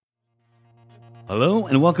Hello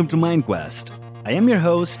and welcome to MindQuest. I am your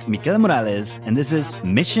host, Michele Morales, and this is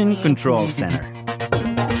Mission Control Center.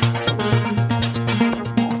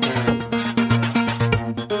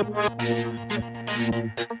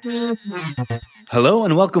 Hello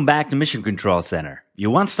and welcome back to Mission Control Center,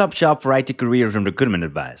 your one-stop shop for IT careers and recruitment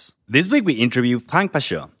advice. This week we interview Frank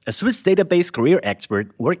Pachot, a Swiss database career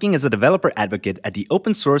expert working as a developer advocate at the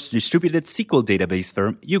open-source distributed SQL database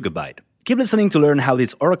firm Yugabyte. Keep listening to learn how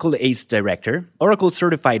this Oracle ACE director, Oracle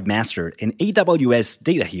Certified Master, and AWS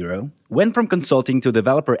Data Hero went from consulting to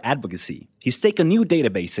developer advocacy, his take on new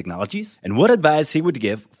database technologies, and what advice he would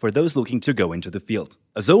give for those looking to go into the field.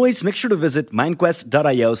 As always, make sure to visit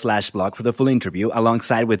mindquest.io/blog for the full interview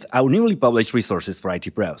alongside with our newly published resources for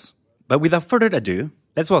IT pros. But without further ado,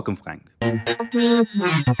 let's welcome Frank.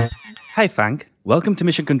 Hi, Frank. Welcome to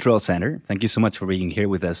Mission Control Center. Thank you so much for being here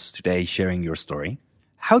with us today, sharing your story.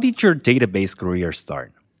 How did your database career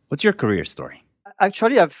start? What's your career story?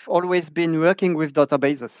 Actually, I've always been working with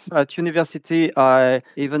databases. At university, I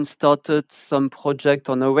even started some project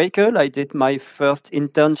on Oracle. I did my first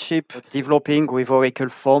internship developing with Oracle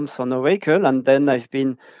Forms on Oracle, and then I've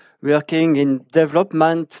been working in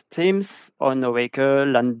development teams on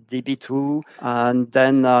Oracle and DB2. And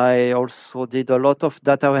then I also did a lot of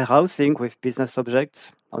data warehousing with business objects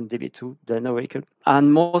on DB2, then Oracle,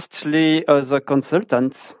 and mostly as a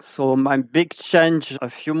consultant. So my big change a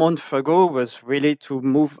few months ago was really to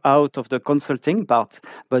move out of the consulting part.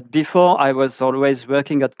 But before, I was always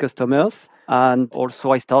working at customers. And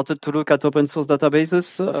also I started to look at open source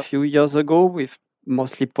databases a few years ago with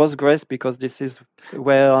mostly Postgres, because this is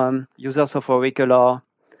where users of Oracle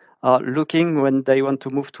are looking when they want to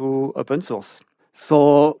move to open source.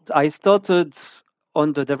 So I started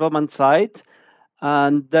on the development side,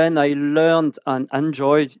 and then I learned and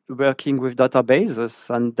enjoyed working with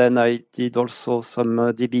databases. And then I did also some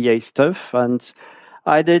DBA stuff. And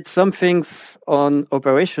I did some things on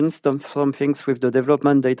operations, some things with the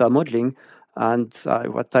development data modeling. And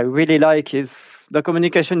what I really like is the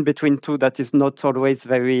communication between two that is not always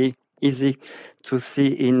very easy to see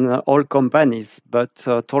in all companies, but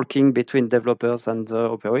talking between developers and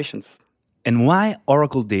operations. And why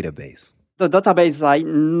Oracle Database? The database I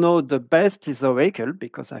know the best is Oracle,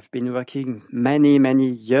 because I've been working many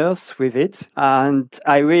years with it. And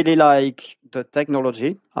I really like the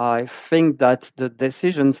technology. I think that the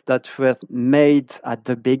decisions that were made at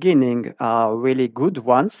the beginning are really good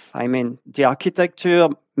ones. I mean, the architecture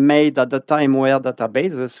made at the time where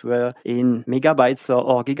databases were in megabytes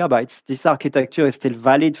or gigabytes, this architecture is still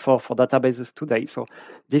valid for databases today. So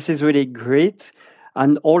this is really great.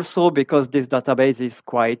 And also because this database is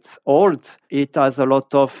quite old, it has a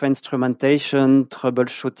lot of instrumentation,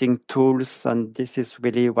 troubleshooting tools, and this is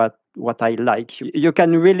really what I like. You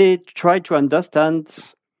can really try to understand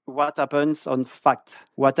what happens on fact.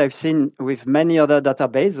 What I've seen with many other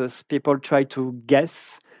databases, people try to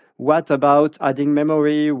guess. What about adding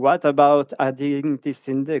memory? What about adding this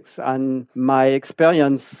index? And my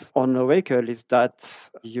experience on Oracle is that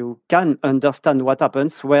you can understand what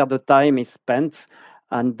happens, where the time is spent,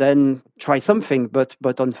 and then try something,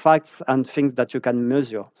 but on facts and things that you can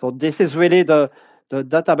measure. So this is really the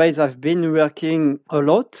database I've been working a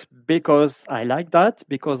lot, because I like that,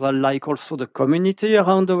 because I like also the community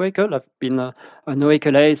around Oracle. I've been an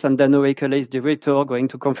Oracle ACE and then Oracle ACE director, going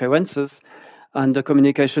to conferences. And the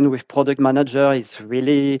communication with product manager is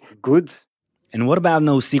really good. And what about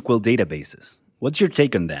NoSQL databases? What's your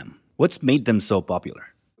take on them? What's made them so popular?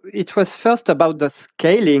 It was first about the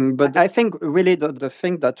scaling, but I think really the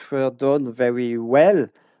thing that were done very well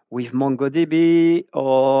with MongoDB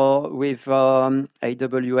or with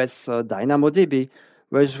AWS DynamoDB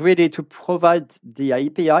was really to provide the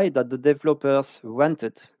API that the developers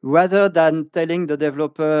wanted. Rather than telling the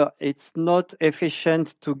developer it's not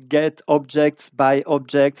efficient to get objects by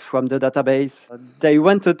objects from the database, they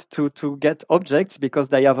wanted to get objects because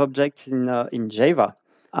they have objects in Java.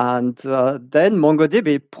 And then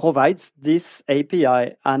MongoDB provides this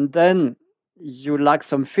API. And then you lack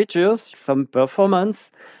some features, some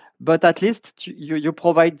performance, but at least you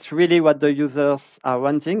provide really what the users are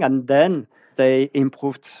wanting, and then they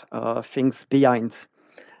improved things behind.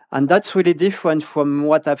 And that's really different from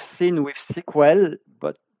what I've seen with SQL,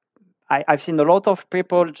 but I've seen a lot of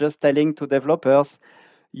people just telling to developers,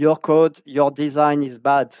 your code, your design is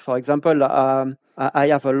bad. For example, I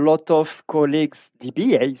have a lot of colleagues,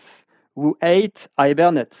 DBAs, who hate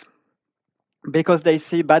Hibernate because they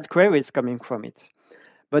see bad queries coming from it.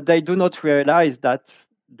 But they do not realize that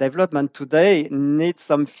development today needs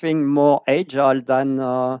something more agile than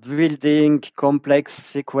building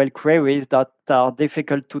complex SQL queries that are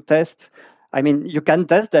difficult to test I mean, you can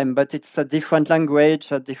test them, but it's a different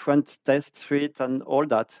language, a different test suite, and all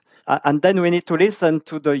that. And then we need to listen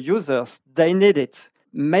to the users. They need it.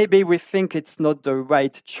 Maybe we think it's not the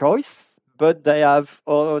right choice, but they have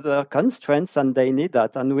other constraints and they need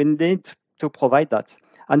that. And we need to provide that.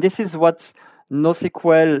 And this is what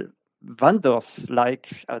NoSQL vendors like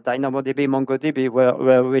DynamoDB, MongoDB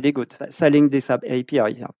were really good at selling this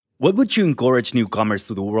API. Yeah. What would you encourage newcomers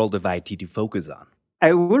to the world of IT to focus on?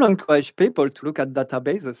 I will encourage people to look at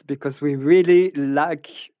databases because we really lack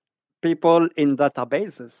people in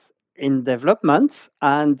databases, in development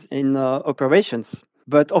and in operations.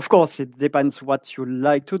 But of course, it depends what you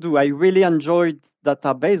like to do. I really enjoyed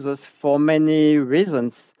databases for many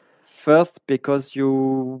reasons. First, because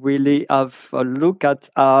you really have a look at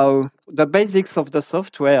how the basics of the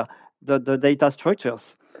software, the data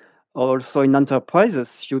structures. Also in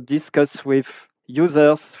enterprises, you discuss with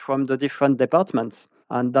users from the different departments.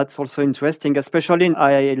 And that's also interesting, especially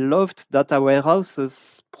I loved data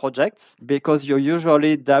warehouses projects because you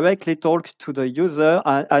usually directly talk to the user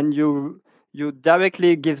and you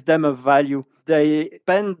directly give them a value. They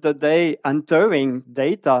spend the day entering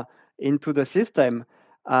data into the system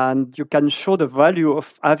and you can show the value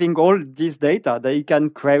of having all this data. They can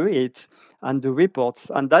query it and do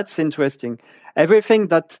reports. And that's interesting. Everything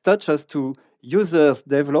that touches to users,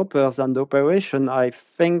 developers, and operation, I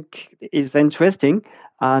think is interesting.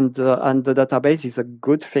 And the database is a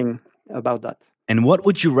good thing about that. And what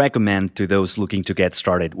would you recommend to those looking to get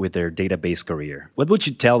started with their database career? What would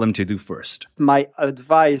you tell them to do first? My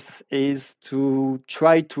advice is to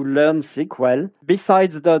try to learn SQL.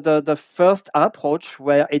 Besides the first approach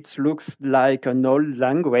where it looks like an old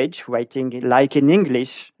language, writing like in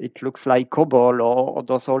English, it looks like COBOL or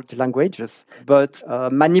those old languages. But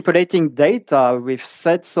manipulating data with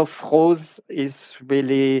sets of rows is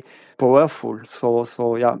really powerful.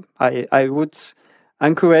 So yeah, I would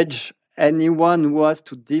encourage anyone who has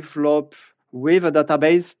to develop with a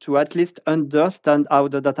database to at least understand how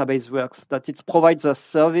the database works, that it provides a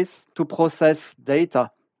service to process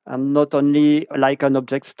data and not only like an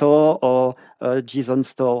object store or a JSON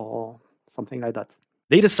store or something like that.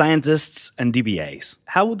 Data scientists and DBAs,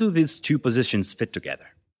 how do these two positions fit together?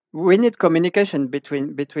 We need communication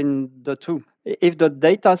between the two. If the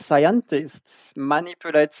data scientists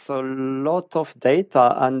manipulates a lot of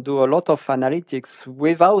data and do a lot of analytics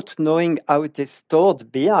without knowing how it is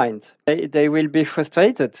stored behind, they will be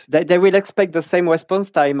frustrated. They will expect the same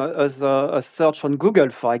response time as a search on Google,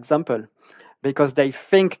 for example, because they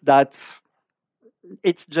think that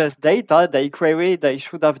it's just data, they query, they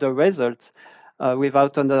should have the result.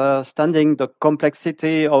 Without understanding the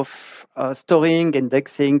complexity of storing,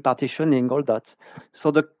 indexing, partitioning, all that. So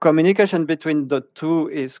the communication between the two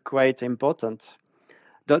is quite important.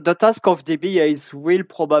 The task of DBAs will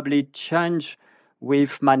probably change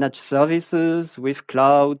with managed services, with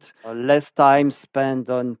cloud, less time spent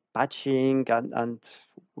on patching and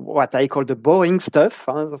what I call the boring stuff.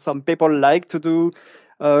 Some people like to do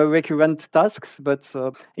recurrent tasks, but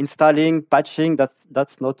installing, patching,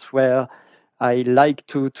 that's not where I like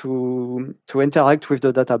to interact with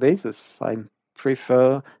the databases. I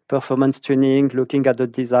prefer performance tuning, looking at the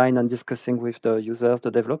design and discussing with the users,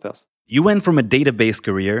 the developers. You went from a database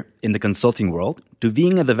career in the consulting world to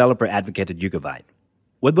being a developer advocate at Yugabyte.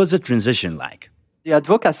 What was the transition like? The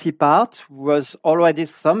advocacy part was already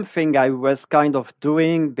something I was kind of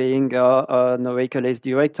doing, being an Oracle ACE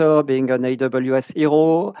director, being an AWS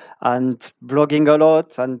hero, and blogging a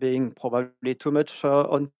lot, and being probably too much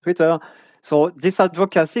on Twitter. So this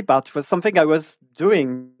advocacy part was something I was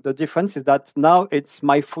doing. The difference is that now it's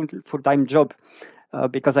my full-time job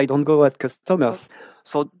because I don't go at customers.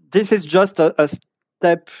 So this is just a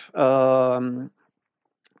step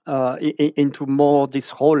into more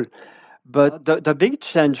this role. But the big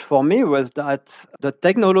change for me was that the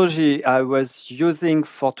technology I was using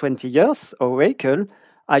for 20 years, Oracle,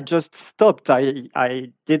 I just stopped.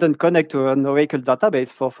 I didn't connect to an Oracle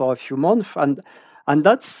database for a few months. And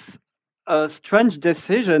that's a strange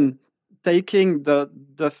decision, taking the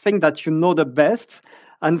thing that you know the best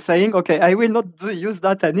and saying, okay, I will not use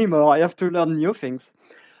that anymore. I have to learn new things.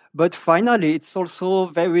 But finally, it's also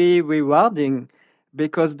very rewarding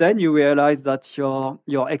because then you realize that your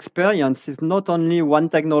experience is not only one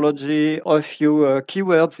technology or a few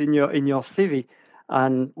keywords in your CV.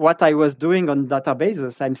 And what I was doing on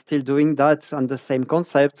databases, I'm still doing that and the same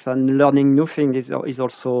concepts, and learning new things is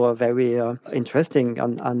also very interesting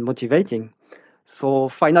and motivating. So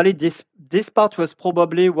finally, this part was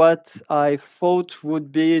probably what I thought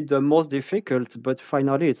would be the most difficult, but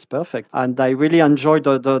finally it's perfect. And I really enjoyed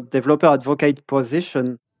the developer advocate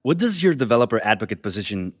position. What does your developer advocate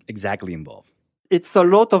position exactly involve? It's a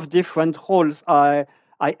lot of different roles. I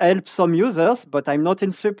help some users, but I'm not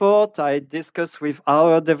in support. I discuss with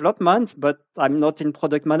our development, but I'm not in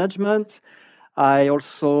product management. I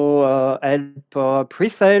also help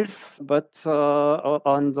pre-sales, but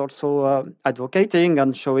and also advocating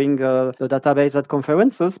and showing the database at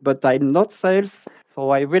conferences, but I'm not sales. So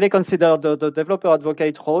I really consider the developer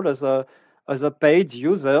advocate role as a paid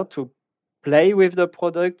user to play with the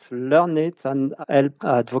product, learn it, and help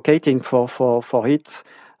advocating for it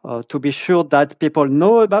to be sure that people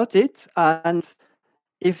know about it. And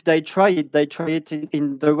if they try it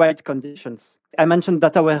in the right conditions. I mentioned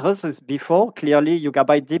data warehouses before. Clearly,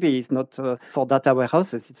 Yugabyte DB is not for data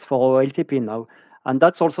warehouses. It's for OLTP now. And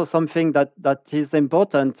that's also something that is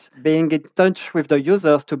important, being in touch with the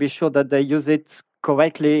users to be sure that they use it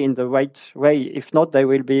correctly in the right way. If not, they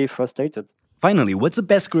will be frustrated. Finally, what's the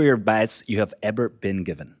best career advice you have ever been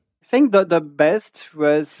given? I think that the best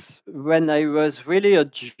was when I was really a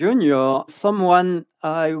junior. Someone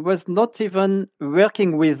I was not even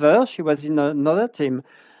working with her. She was in another team.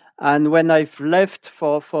 And when I've left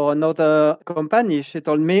for another company, she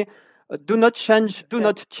told me, do not change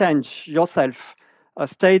yourself.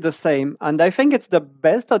 Stay the same. And I think it's the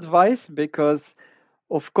best advice because,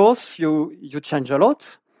 of course, you change a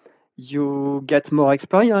lot. You get more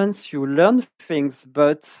experience, you learn things,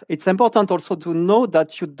 but it's important also to know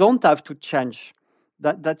that you don't have to change,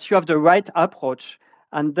 that you have the right approach.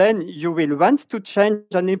 And then you will want to change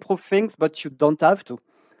and improve things, but you don't have to.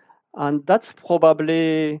 And that's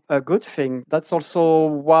probably a good thing. That's also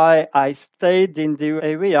why I stayed in the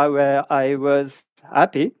area where I was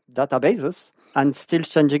happy, databases, and still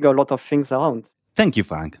changing a lot of things around. Thank you,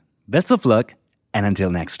 Frank. Best of luck, and until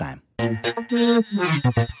next time.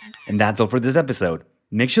 And that's all for this episode.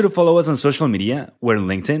 Make sure to follow us on social media. We're on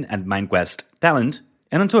LinkedIn at MindQuest Talent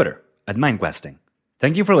and on Twitter at MindQuesting.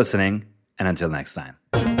 Thank you for listening, and until next time.